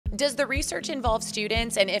Does the research involve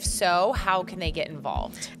students, and if so, how can they get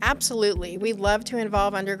involved? Absolutely. We love to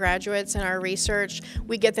involve undergraduates in our research.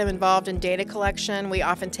 We get them involved in data collection. We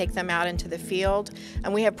often take them out into the field.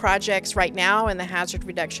 And we have projects right now in the Hazard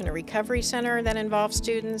Reduction and Recovery Center that involve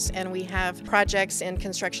students, and we have projects in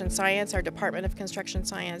construction science, our Department of Construction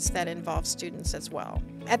Science, that involve students as well.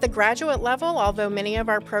 At the graduate level, although many of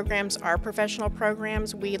our programs are professional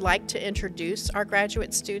programs, we like to introduce our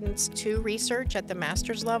graduate students to research at the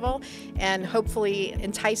master's level and hopefully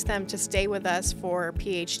entice them to stay with us for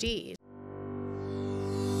PhDs.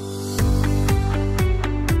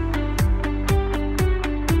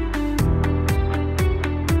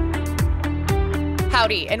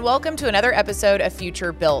 Howdy, and welcome to another episode of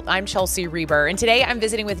FutureBuilt. I'm Chelsea Reber, and today I'm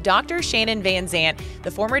visiting with Dr. Shannon Van Zandt, the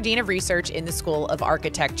former Dean of Research in the School of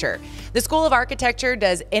Architecture. The School of Architecture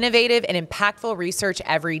does innovative and impactful research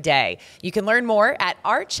every day. You can learn more at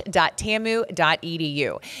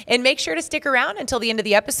arch.tamu.edu. And make sure to stick around until the end of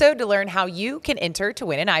the episode to learn how you can enter to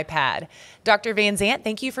win an iPad. Dr. Van Zandt,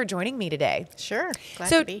 thank you for joining me today. Sure, glad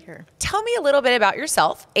to be here. Tell me a little bit about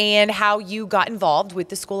yourself and how you got involved with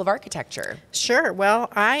the School of Architecture. Sure. Well,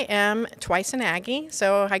 I am twice an Aggie,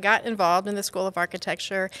 so I got involved in the School of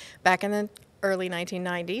Architecture back in the early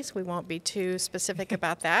 1990s. We won't be too specific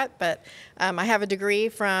about that, but I have a degree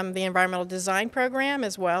from the Environmental Design Program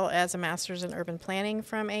as well as a master's in urban planning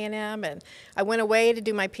from A&M, and I went away to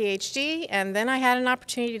do my PhD, and then I had an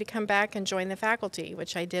opportunity to come back and join the faculty,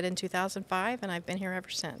 which I did in 2005, and I've been here ever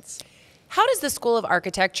since. How does the School of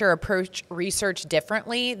Architecture approach research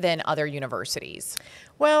differently than other universities?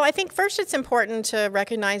 Well, I think first it's important to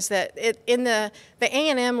recognize that in the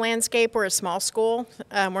A&M landscape, we're a small school.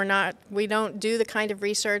 We don't do the kind of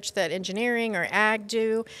research that engineering or ag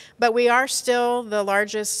do, but we are still the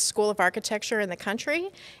largest school of architecture in the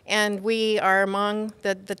country, and we are among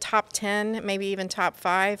the top 10, maybe even top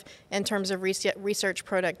 5 in terms of research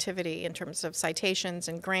productivity, in terms of citations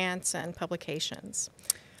and grants and publications.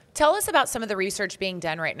 Tell us about some of the research being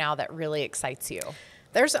done right now that really excites you.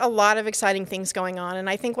 There's a lot of exciting things going on, and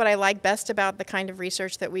I think what I like best about the kind of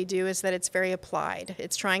research that we do is that it's very applied.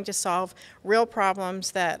 It's trying to solve real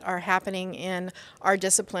problems that are happening in our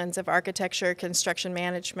disciplines of architecture, construction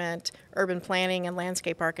management, urban planning, and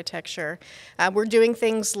landscape architecture. We're doing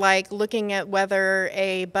things like looking at whether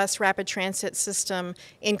a bus rapid transit system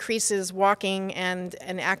increases walking and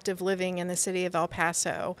active living in the city of El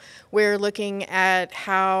Paso. We're looking at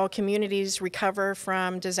how communities recover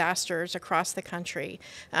from disasters across the country.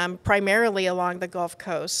 Primarily along the Gulf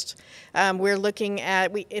Coast. We're looking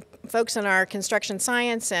at, folks in our construction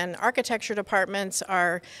science and architecture departments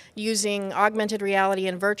are using augmented reality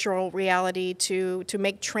and virtual reality to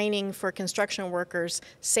make training for construction workers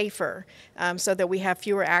safer so that we have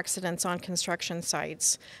fewer accidents on construction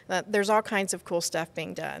sites. There's all kinds of cool stuff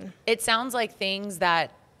being done. It sounds like things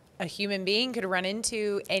that a human being could run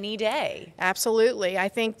into any day. Absolutely. I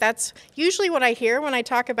think that's usually what I hear when I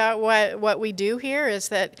talk about what we do here is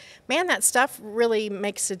that, man, that stuff really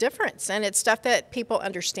makes a difference, and it's stuff that people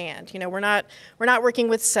understand. You know, we're not working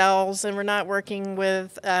with cells, and we're not working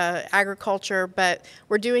with agriculture, but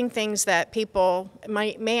we're doing things that people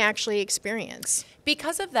may actually experience.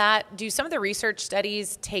 Because of that, do some of the research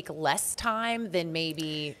studies take less time than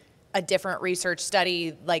maybe a different research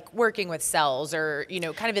study, like working with cells or, you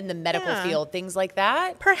know, kind of in the medical field, things like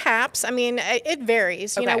that? Perhaps. I mean, it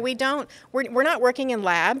varies. You know, we're not working in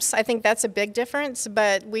labs. I think that's a big difference,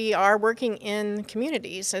 but we are working in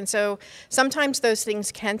communities. And so sometimes those things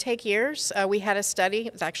can take years. We had a study,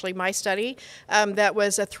 it was actually my study, that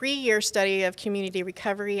was a 3-year study of community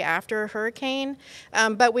recovery after a hurricane.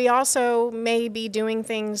 But we also may be doing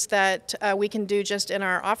things that we can do just in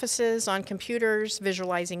our offices, on computers,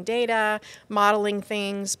 visualizing data, modeling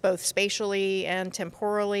things both spatially and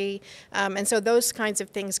temporally, and so those kinds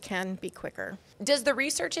of things can be quicker. Does the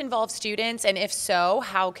research involve students, and if so,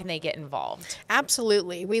 how can they get involved?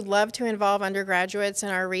 Absolutely. We love to involve undergraduates in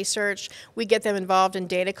our research. We get them involved in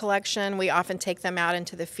data collection. We often take them out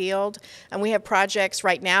into the field, and we have projects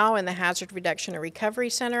right now in the Hazard Reduction and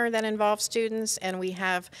Recovery Center that involve students, and we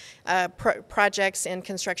have projects in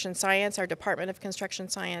construction science, our Department of Construction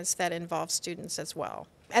Science, that involve students as well.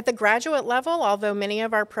 At the graduate level, although many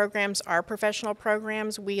of our programs are professional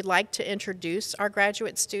programs, we like to introduce our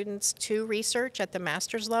graduate students to research at the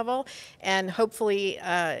master's level and hopefully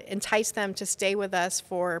entice them to stay with us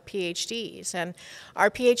for PhDs. And our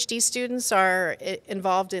PhD students are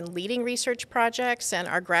involved in leading research projects, and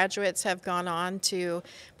our graduates have gone on to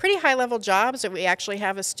pretty high-level jobs. We actually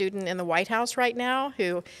have a student in the White House right now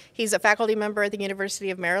he's a faculty member at the University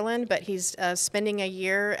of Maryland, but he's spending a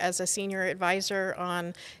year as a senior advisor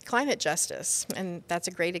on climate justice, and that's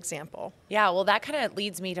a great example. Yeah, well, that kind of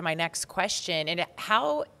leads me to my next question. And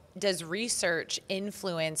how does research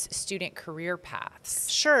influence student career paths?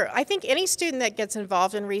 Sure. I think any student that gets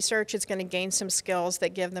involved in research is going to gain some skills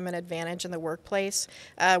that give them an advantage in the workplace.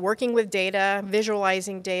 Working with data,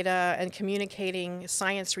 visualizing data, and communicating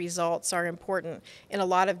science results are important in a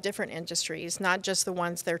lot of different industries, not just the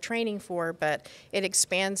ones they're training for, but it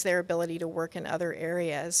expands their ability to work in other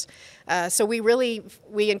areas. So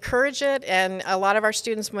we encourage it, and a lot of our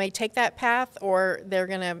students may take that path, or they're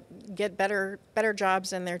going to get better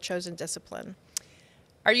jobs in their chosen discipline.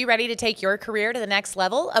 Are you ready to take your career to the next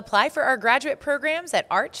level? Apply for our graduate programs at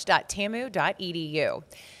arch.tamu.edu.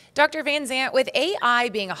 Dr. Van Zandt, with AI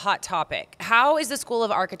being a hot topic, how is the School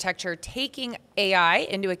of Architecture taking AI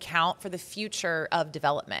into account for the future of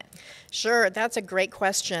development? Sure, that's a great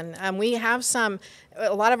question. We have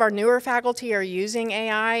a lot of our newer faculty are using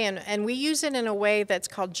AI, and we use it in a way that's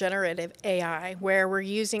called generative AI, where we're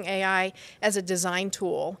using AI as a design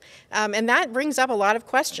tool. And that brings up a lot of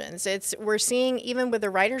questions. We're seeing, even with the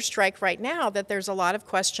writer's strike right now, that there's a lot of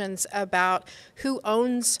questions about who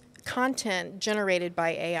owns content generated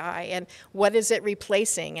by AI and what is it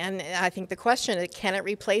replacing. And I think the question, can it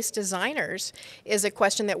replace designers, is a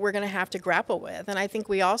question that we're going to have to grapple with. And I think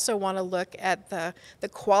we also want to look at the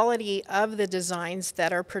quality of the designs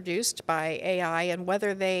that are produced by AI and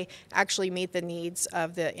whether they actually meet the needs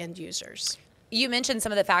of the end users. You mentioned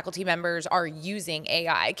some of the faculty members are using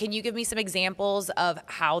AI. Can you give me some examples of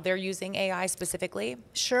how they're using AI specifically?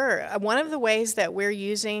 Sure. One of the ways that we're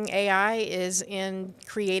using AI is in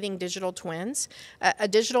creating digital twins. A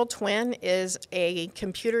digital twin is a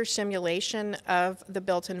computer simulation of the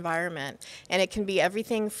built environment, and it can be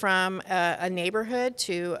everything from a neighborhood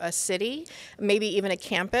to a city, maybe even a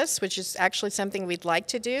campus, which is actually something we'd like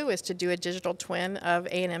to do, is to do a digital twin of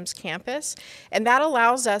A&M's campus. And that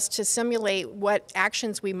allows us to simulate what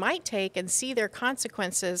actions we might take and see their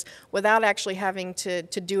consequences without actually having to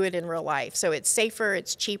do it in real life. So it's safer,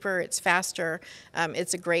 it's cheaper, it's faster.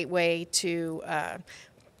 It's a great way to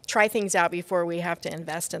try things out before we have to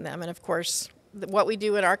invest in them. And of course, what we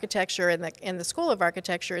do in architecture in the School of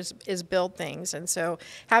Architecture is build things. And so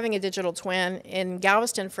having a digital twin in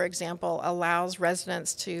Galveston, for example, allows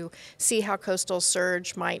residents to see how coastal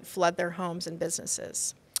surge might flood their homes and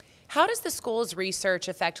businesses. How does the school's research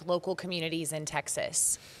affect local communities in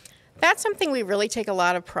Texas? That's something we really take a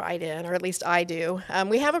lot of pride in, or at least I do.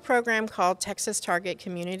 We have a program called Texas Target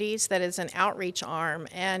Communities that is an outreach arm,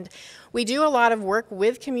 and we do a lot of work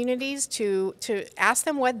with communities to ask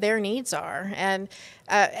them what their needs are. And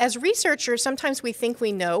as researchers, sometimes we think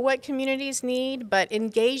we know what communities need, but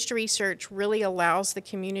engaged research really allows the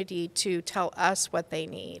community to tell us what they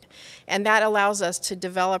need. And that allows us to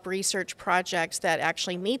develop research projects that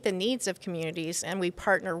actually meet the needs of communities, and we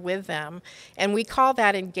partner with them. And we call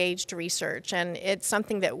that engaged research. And it's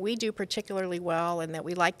something that we do particularly well and that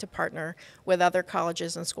we like to partner with other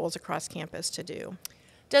colleges and schools across campus to do.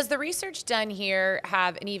 Does the research done here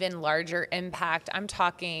have an even larger impact? I'm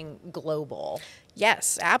talking global.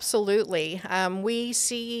 Yes, absolutely. We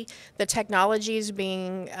see the technologies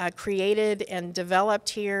being created and developed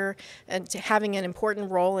here and having an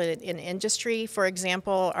important role in industry. For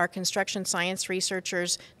example, our construction science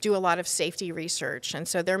researchers do a lot of safety research, and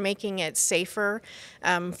so they're making it safer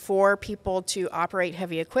for people to operate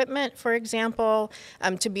heavy equipment, for example,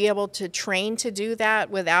 to be able to train to do that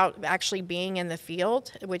without actually being in the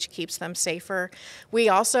field, which keeps them safer. We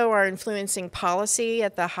also are influencing policy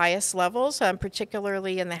at the highest levels,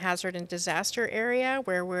 particularly in the hazard and disaster area,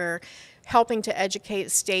 where we're helping to educate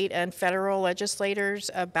state and federal legislators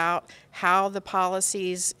about how the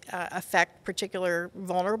policies affect particular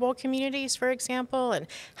vulnerable communities, for example, and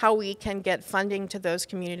how we can get funding to those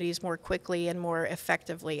communities more quickly and more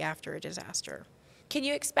effectively after a disaster. Can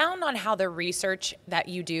you expound on how the research that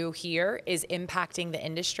you do here is impacting the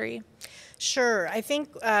industry? Sure. I think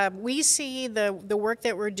we see the work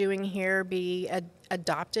that we're doing here be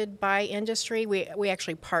adopted by industry. We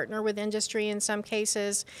actually partner with industry in some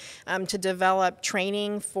cases to develop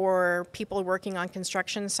training for people working on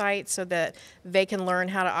construction sites so that they can learn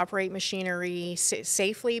how to operate machinery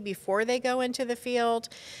safely before they go into the field.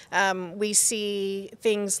 We see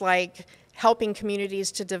things like helping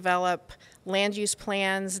communities to develop land use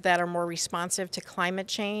plans that are more responsive to climate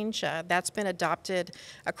change. That's been adopted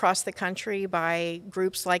across the country by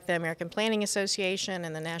groups like the American Planning Association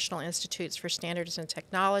and the National Institutes for Standards and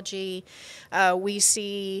Technology. We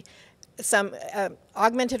see some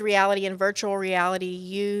augmented reality and virtual reality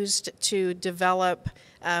used to develop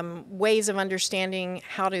ways of understanding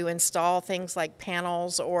how to install things like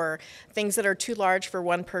panels or things that are too large for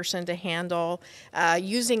one person to handle,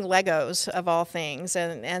 using Legos of all things,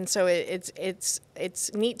 and so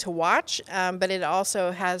it's neat to watch, but it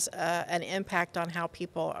also has an impact on how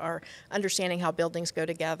people are understanding how buildings go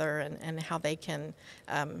together and how they can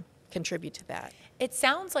contribute to that. It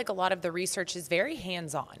sounds like a lot of the research is very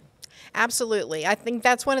hands-on. Absolutely. I think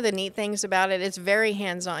that's one of the neat things about it. It's very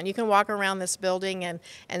hands-on. You can walk around this building and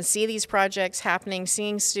see these projects happening,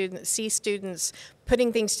 see students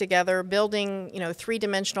putting things together, building,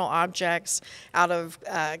 three-dimensional objects out of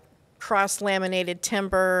cross-laminated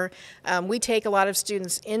timber. We take a lot of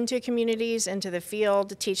students into communities, into the field,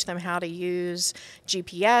 to teach them how to use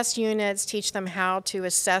GPS units, teach them how to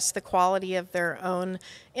assess the quality of their own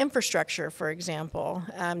infrastructure, for example,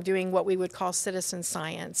 doing what we would call citizen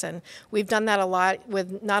science. And we've done that a lot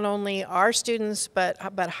with not only our students, but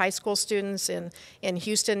high school students in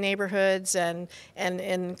Houston neighborhoods and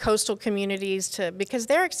in coastal communities, because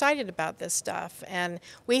they're excited about this stuff. And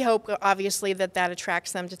we hope, obviously, that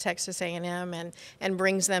attracts them to Texas A&M and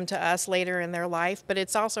brings them to us later in their life, but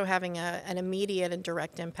it's also having an immediate and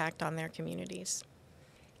direct impact on their communities.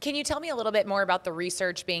 Can you tell me a little bit more about the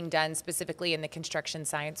research being done specifically in the construction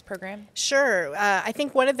science program? Sure. I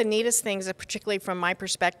think one of the neatest things, particularly from my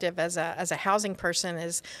perspective as a housing person,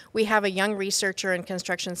 is we have a young researcher in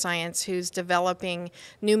construction science who's developing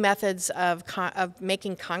new methods of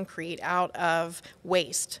making concrete out of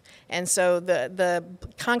waste. And so the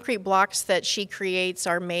concrete blocks that she creates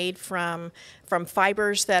are made from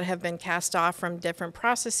fibers that have been cast off from different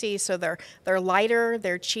processes, so they're lighter,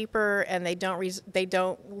 they're cheaper, and they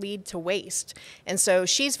don't lead to waste. And so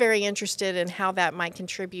she's very interested in how that might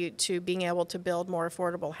contribute to being able to build more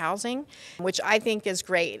affordable housing, which I think is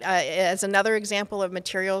great. As another example of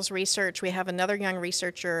materials research, we have another young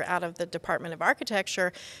researcher out of the Department of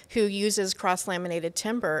Architecture who uses cross-laminated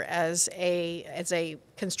timber as a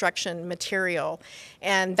construction material,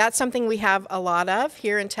 and that's something we have a lot of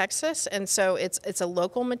here in Texas. And so it's a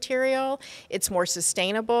local material, it's more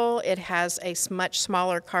sustainable, it has a much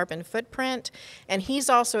smaller carbon footprint, and he's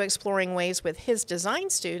also exploring ways with his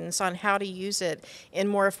design students on how to use it in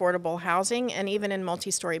more affordable housing and even in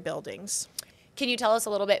multi-story buildings. Can you tell us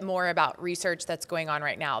a little bit more about research that's going on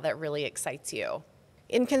right now that really excites you?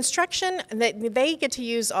 In construction, they get to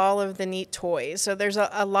use all of the neat toys. So there's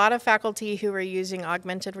a lot of faculty who are using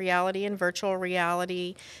augmented reality and virtual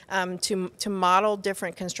reality to model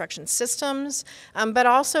different construction systems, but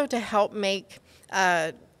also to help make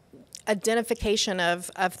identification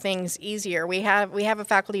of things easier. We have a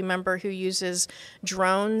faculty member who uses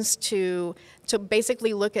drones to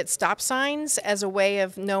basically look at stop signs as a way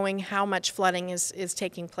of knowing how much flooding is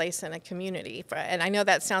taking place in a community. And I know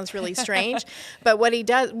that sounds really strange, but what he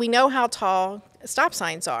does, we know how tall stop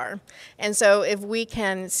signs are. And so if we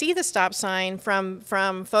can see the stop sign from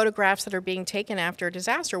photographs that are being taken after a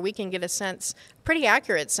disaster, we can get a sense, pretty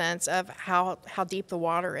accurate sense of how deep the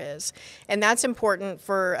water is. And that's important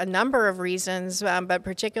for a number of reasons, but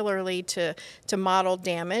particularly to model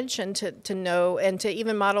damage and to know and to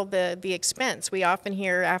even model the expense. We often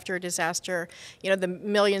hear after a disaster, the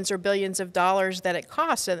millions or billions of dollars that it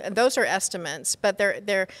costs, and those are estimates, but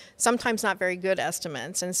they're sometimes not very good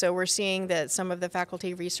estimates. And so we're seeing that some of the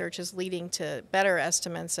faculty research is leading to better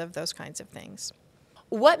estimates of those kinds of things.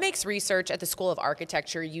 What makes research at the School of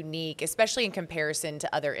Architecture unique, especially in comparison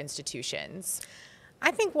to other institutions?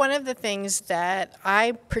 I think one of the things that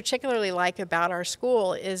I particularly like about our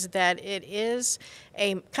school is that it is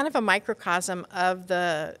a kind of a microcosm of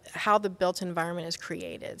how the built environment is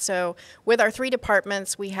created. So with our three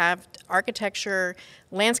departments, we have architecture,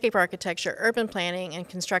 landscape architecture, urban planning, and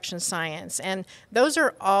construction science. And those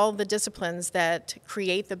are all the disciplines that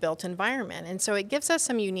create the built environment. And so it gives us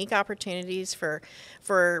some unique opportunities for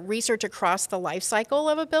research across the life cycle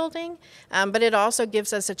of a building, but it also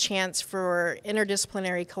gives us a chance for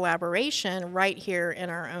interdisciplinary collaboration right here in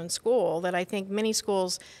our own school that I think many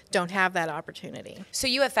schools don't have that opportunity. So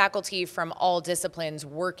you have faculty from all disciplines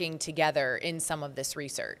working together in some of this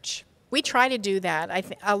research. We try to do that.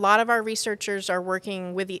 A lot of our researchers are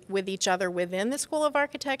working with each other within the School of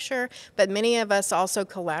Architecture, but many of us also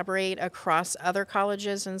collaborate across other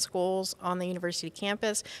colleges and schools on the university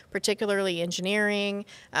campus, particularly engineering,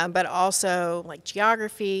 but also like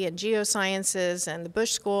geography and geosciences, and the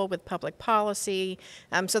Bush School with public policy.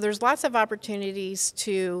 So there's lots of opportunities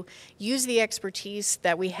to use the expertise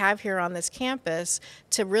that we have here on this campus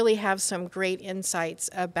to really have some great insights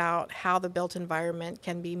about how the built environment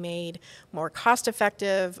can be made more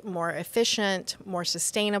cost-effective, more efficient, more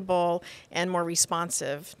sustainable, and more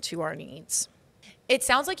responsive to our needs. It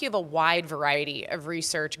sounds like you have a wide variety of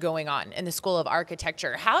research going on in the School of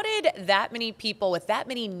Architecture. How did that many people with that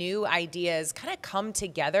many new ideas kind of come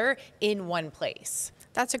together in one place?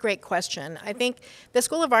 That's a great question. I think the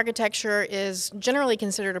School of Architecture is generally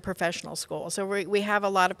considered a professional school. So we have a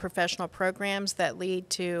lot of professional programs that lead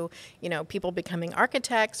to, people becoming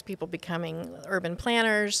architects, people becoming urban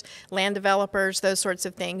planners, land developers, those sorts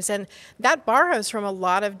of things. And that borrows from a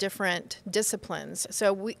lot of different disciplines.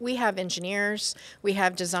 So we have engineers, we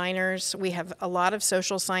have designers, we have a lot of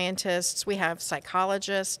social scientists, we have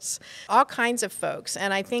psychologists, all kinds of folks.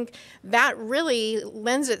 And I think that really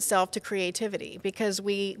lends itself to creativity because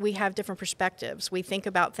we have different perspectives. We think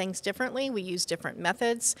about things differently. We use different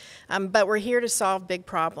methods, but we're here to solve big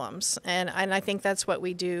problems. And I think that's what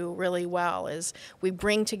we do really well is we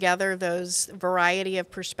bring together those variety of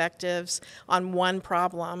perspectives on one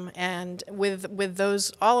problem. And with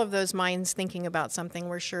all of those minds thinking about something,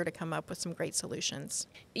 we're sure to come up with some great solutions.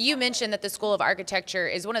 You mentioned that the School of Architecture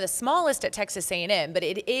is one of the smallest at Texas A&M, but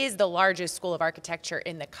it is the largest school of architecture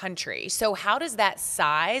in the country. So how does that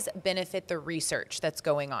size benefit the research that's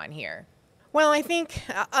going on here? Well, I think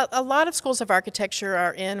a lot of schools of architecture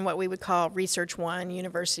are in what we would call Research One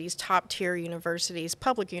universities, top-tier universities,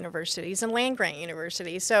 public universities, and land-grant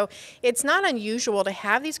universities. So it's not unusual to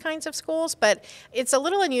have these kinds of schools, but it's a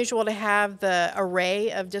little unusual to have the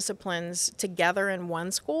array of disciplines together in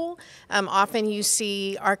one school. Often you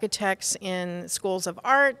see architects in schools of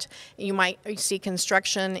art, you might see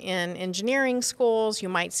construction in engineering schools, you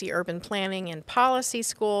might see urban planning in policy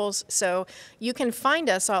schools. So you can find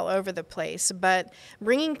us all over the place. But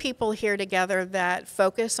bringing people here together that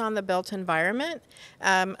focus on the built environment,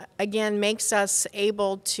 again, makes us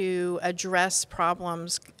able to address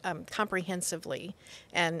problems comprehensively,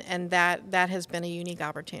 and that has been a unique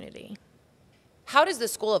opportunity. How does the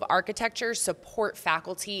School of Architecture support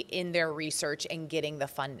faculty in their research and getting the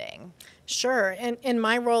funding? Sure. And in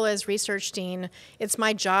my role as research dean, it's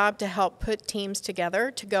my job to help put teams together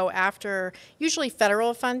to go after, usually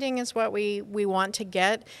federal funding is what we want to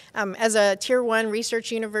get. As a Tier 1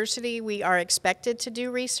 research university, we are expected to do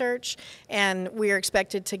research, and we are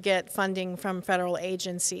expected to get funding from federal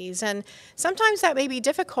agencies. And sometimes that may be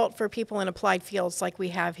difficult for people in applied fields like we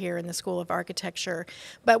have here in the School of Architecture.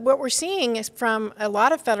 But what we're seeing is from a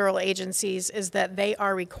lot of federal agencies is that they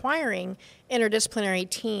are requiring interdisciplinary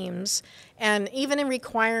teams, and even in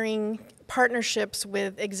requiring partnerships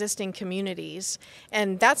with existing communities.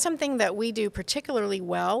 And that's something that we do particularly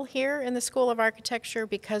well here in the School of Architecture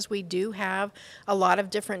because we do have a lot of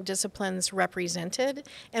different disciplines represented,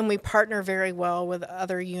 and we partner very well with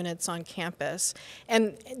other units on campus.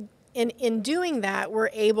 And in doing that, we're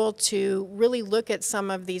able to really look at some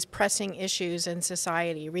of these pressing issues in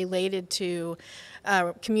society related to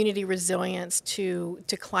community resilience, to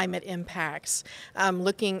climate impacts,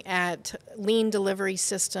 looking at lean delivery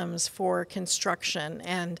systems for construction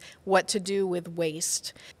and what to do with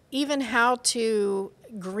waste, even how to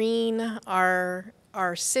green our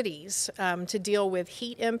cities to deal with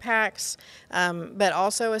heat impacts, but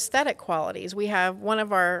also aesthetic qualities. We have one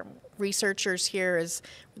of our researchers here is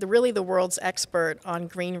really the world's expert on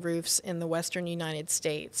green roofs in the western United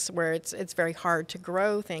States, where it's very hard to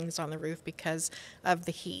grow things on the roof because of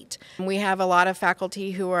the heat. We have a lot of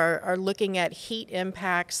faculty who are looking at heat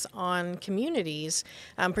impacts on communities,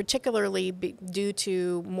 particularly due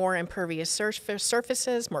to more impervious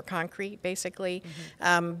surfaces, more concrete basically,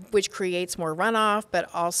 which creates more runoff, but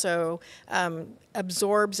also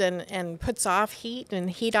absorbs and puts off heat and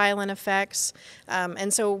heat island effects.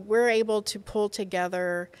 And so we're able to pull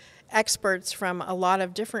together experts from a lot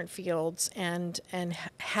of different fields and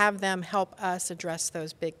have them help us address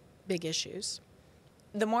those big issues.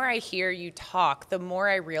 The more I hear you talk, the more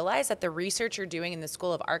I realize that the research you're doing in the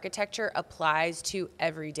School of Architecture applies to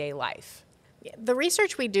everyday life. The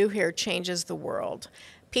research we do here changes the world.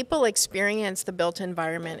 People experience the built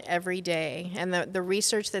environment every day, and the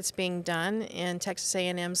research that's being done in Texas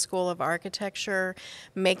A&M School of Architecture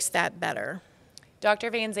makes that better.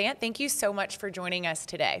 Dr. Van Zandt, thank you so much for joining us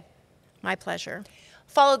today. My pleasure.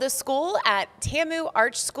 Follow the school at TAMU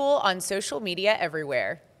Arch School on social media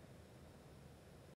everywhere.